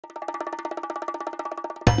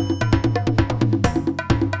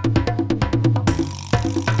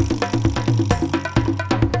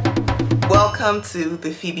Welcome to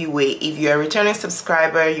the Phoebe Way. If you're a returning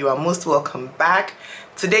subscriber, you are most welcome back.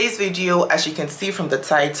 Today's video, as you can see from the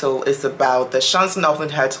title, is about the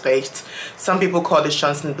Chancenaufenthaltsrecht. Some people call it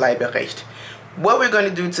Chancenbleiberecht. What we're going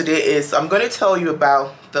to do today is I'm going to tell you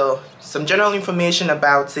about some general information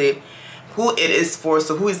about it, who it is for,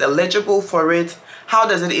 so who is eligible for it, how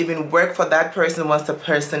does it even work for that person once the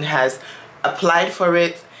person has applied for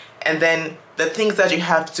it, and then the things that you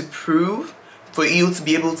have to prove for you to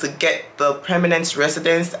be able to get the permanent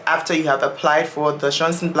residence after you have applied for the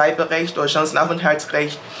Chancenbleiberecht or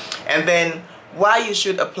Chancenaufenthaltsrecht, and then why you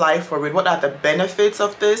should apply for it, what are the benefits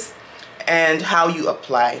of this, and how you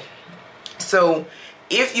apply. So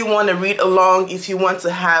if you want to read along, if you want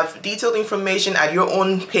to have detailed information at your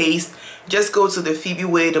own pace, just go to the Phoebe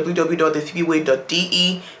Way,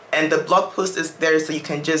 www.thephoebeway.de, and the blog post is there, so you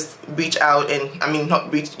can just reach out and,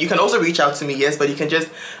 you can also reach out to me, yes, but you can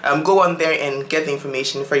just go on there and get the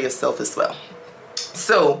information for yourself as well.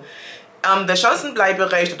 So the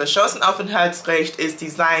Chancenbleiberecht or the Chancenaufenthaltsrecht is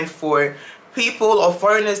designed for people or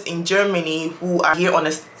foreigners in Germany who are here on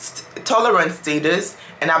a tolerant status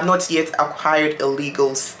and have not yet acquired a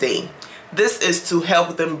legal stay. This is to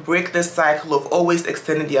help them break the cycle of always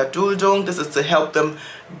extending their Duldung. This is to help them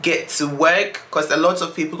get to work, because a lot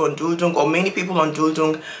of people on Duldung, or many people on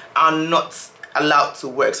Duldung, are not allowed to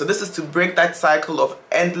work. So this is to break that cycle of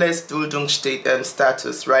endless Duldung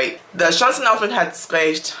status, right? The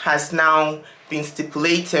Chancenaufenthaltsrecht has now been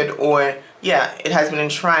stipulated, or it has been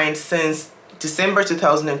enshrined since December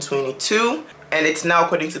 2022, and it's now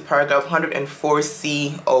according to paragraph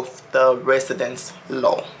 104C of the residence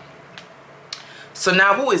law. So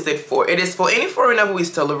now, who is it for? It is for any foreigner who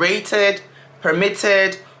is tolerated,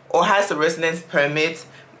 permitted, or has a residence permit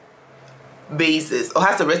basis, or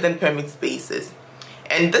has a resident permit basis.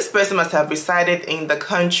 And this person must have resided in the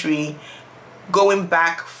country going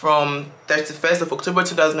back from 31st of October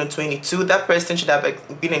 2022. That person should have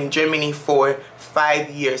been in Germany for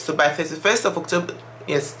 5 years. So by 31st of October,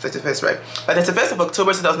 yes, 31st, right? By 31st of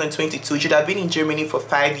October 2022, you should have been in Germany for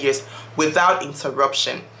 5 years without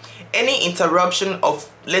interruption. Any interruption of,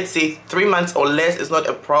 let's say, 3 months or less is not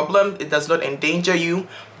a problem. It does not endanger you,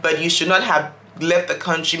 but you should not have left the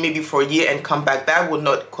country maybe for a year and come back. That would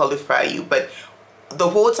not qualify you. But the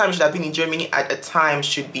whole time you should have been in Germany at a time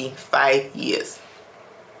should be 5 years.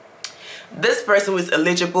 This person who is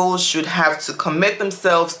eligible should have to commit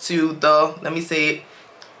themselves to the,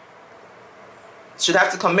 should have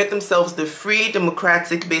to commit themselves to the free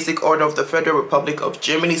democratic basic order of the Federal Republic of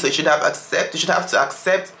Germany. So you should have to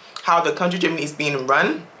accept how the country Germany is being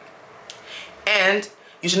run, and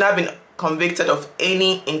you should not have been convicted of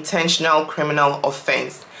any intentional criminal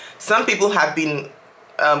offense. Some people have been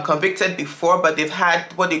convicted before, but they've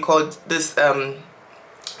had what they call this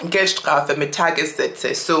Geldstrafe mit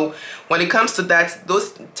Tagessätze. So when it comes to that,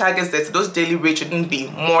 those Tagessätze, those daily rates shouldn't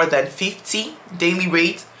be more than 50 daily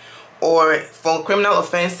rates, or for criminal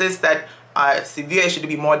offenses that are severe, it should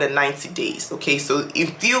be more than 90 days. Okay, so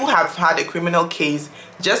if you have had a criminal case,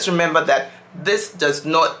 just remember that this does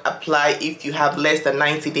not apply if you have less than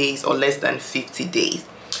 90 days or less than 50 days.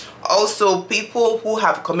 Also, people who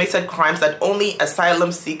have committed crimes that only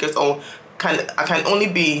asylum seekers or can only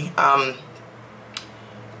be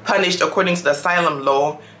punished according to the asylum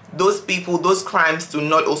law, those crimes do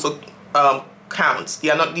not also count.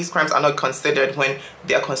 These crimes are not considered when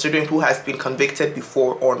they are considering who has been convicted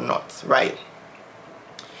before or not, right?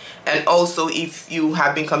 And also, if you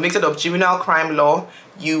have been convicted of juvenile crime law,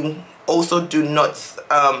 you also do not,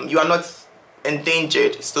 you are not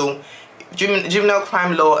endangered. So juvenile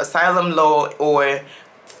crime law, asylum law, or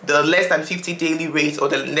the less than 50 daily rates or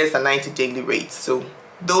the less than 90 daily rates. So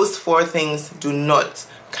those 4 things do not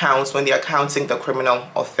count when they are counting the criminal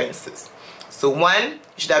offenses. So 1, you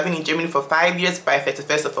should have been in Germany for 5 years by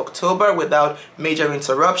 31st of October without major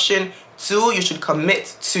interruption. 2, you should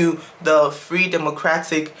commit to the free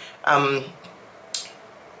democratic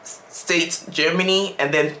state Germany.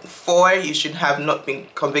 And then 4, you should have not been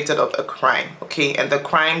convicted of a crime. Okay, and the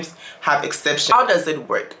crimes have exceptions. How does it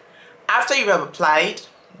work? After you have applied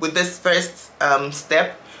with this first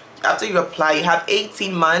step, after you apply, you have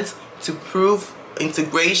 18 months to prove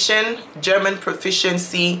integration, German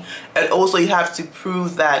proficiency, and also you have to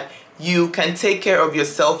prove that you can take care of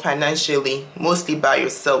yourself financially, mostly by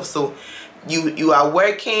yourself. So you are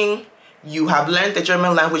working, you have learned the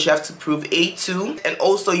German language, you have to prove A2, and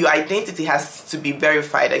also your identity has to be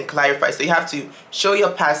verified and clarified. So you have to show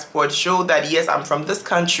your passport, show that yes, I'm from this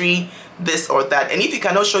country, this or that. And if you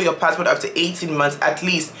cannot show your passport after 18 months, at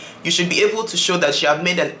least you should be able to show that you have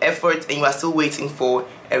made an effort and you are still waiting for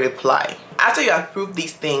a reply. After you have proved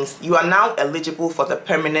these things, you are now eligible for the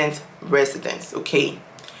permanent residence, okay?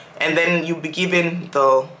 And then you'll be given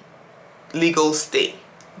the legal stay.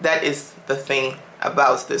 That is the thing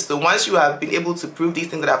about this. So once you have been able to prove these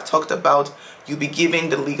things that I've talked about, you'll be given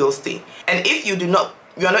the legal stay. And if you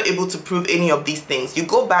are not able to prove any of these things, you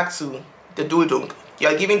go back to the Duldung. You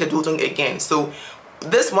are given the Duldung again. So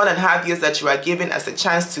this 1.5 years that you are given as a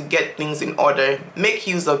chance to get things in order, make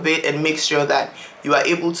use of it and make sure that you are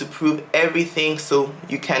able to prove everything so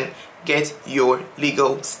you can get your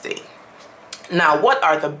legal stay. Now, what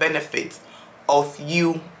are the benefits of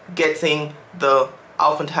you getting the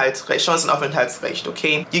Chancenaufenthaltsrecht,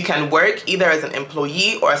 okay? You can work either as an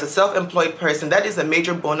employee or as a self-employed person. That is a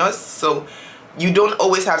major bonus. So you don't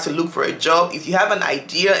always have to look for a job. If you have an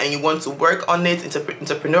idea and you want to work on it,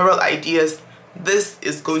 entrepreneurial ideas, this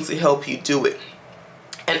is going to help you do it.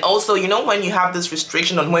 And also, you know, when you have this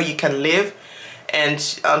restriction on where you can live, and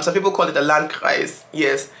some people call it the Landkreis,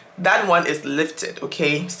 yes, that one is lifted,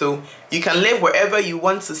 okay? So you can live wherever you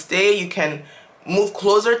want to stay. You can move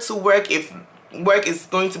closer to work. If work is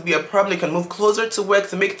going to be a problem, you can move closer to work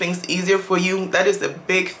to make things easier for you. That is the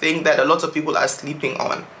big thing that a lot of people are sleeping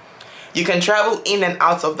on. You can travel in and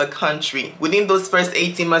out of the country. Within those first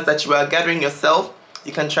 18 months that you are gathering yourself,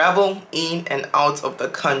 you can travel in and out of the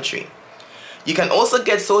country. You can also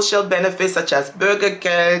get social benefits such as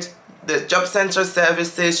Bürgergeld, the job center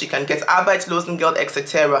services. You can get Arbeitslosengeld,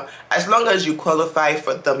 etc. as long as you qualify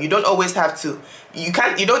for them. You don't always have to. You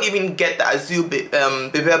don't even get the Asyl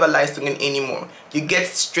Bewerberleistungen anymore. You get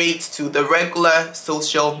straight to the regular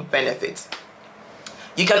social benefits.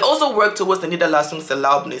 You can also work towards the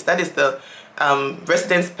Niederlassungserlaubnis. That is the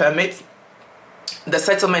residence permit, the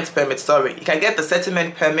settlement permit, sorry. You can get the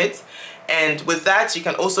settlement permit, and with that you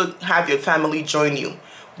can also have your family join you.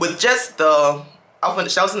 With just the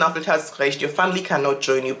Chancenaufenthaltsrecht, your family cannot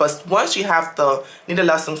join you, but once you have the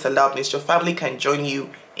Niederlassungserlaubnis, your family can join you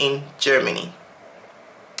in Germany.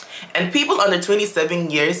 And people under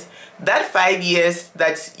 27 years, that 5 years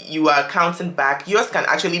that you are counting back, yours can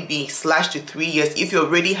actually be slashed to 3 years if you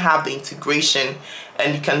already have the integration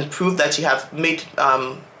and you can prove that you have made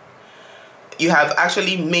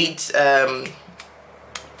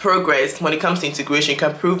progress when it comes to integration. You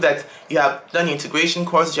can prove that you have done your integration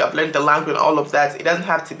courses, you have learned the language and all of that. It doesn't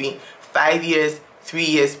have to be 5 years, 3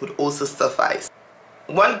 years would also suffice.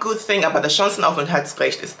 One good thing about the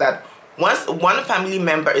Chancenaufenthaltsrecht is that once one family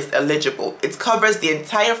member is eligible, it covers the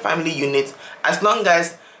entire family unit as long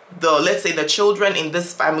as let's say the children in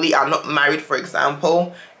this family are not married, for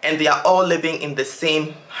example, and they are all living in the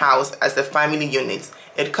same house as the family unit.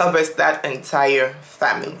 It covers that entire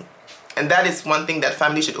family. And that is one thing that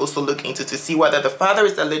families should also look into, to see whether the father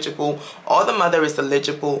is eligible or the mother is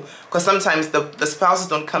eligible, because sometimes the spouses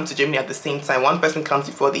don't come to Germany at the same time. One person comes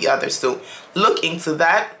before the other. So look into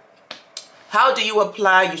that. How do you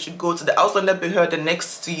apply? You should go to the Ausländerbehörde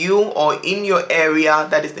next to you or in your area.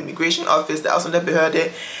 That is the immigration office, the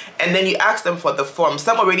Ausländerbehörde. And then you ask them for the form.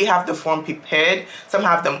 Some already have the form prepared. Some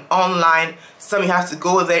have them online. Some you have to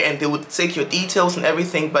go there and they would take your details and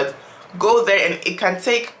everything. But go there, and it can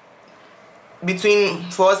take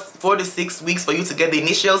between 4 to 6 weeks for you to get the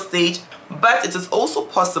initial stage. But it is also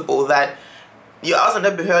possible that your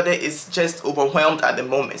Ausländerbehörde is just overwhelmed at the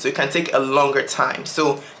moment, so it can take a longer time.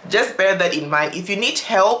 So just bear that in mind. If you need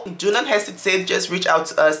help, do not hesitate. Just reach out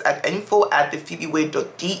to us at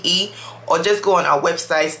info@thephoebeway.de, or just go on our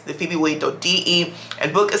website, thephoebeway.de,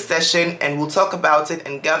 and book a session, and we'll talk about it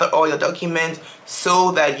and gather all your documents so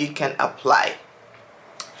that you can apply.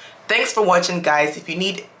 Thanks for watching, guys. If you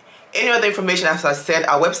need any other information, as I said,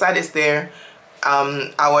 our website is there.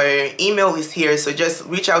 Our email is here, so just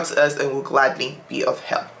reach out to us and we'll gladly be of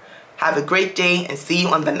help. Have a great day and see you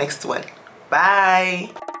on the next one. Bye.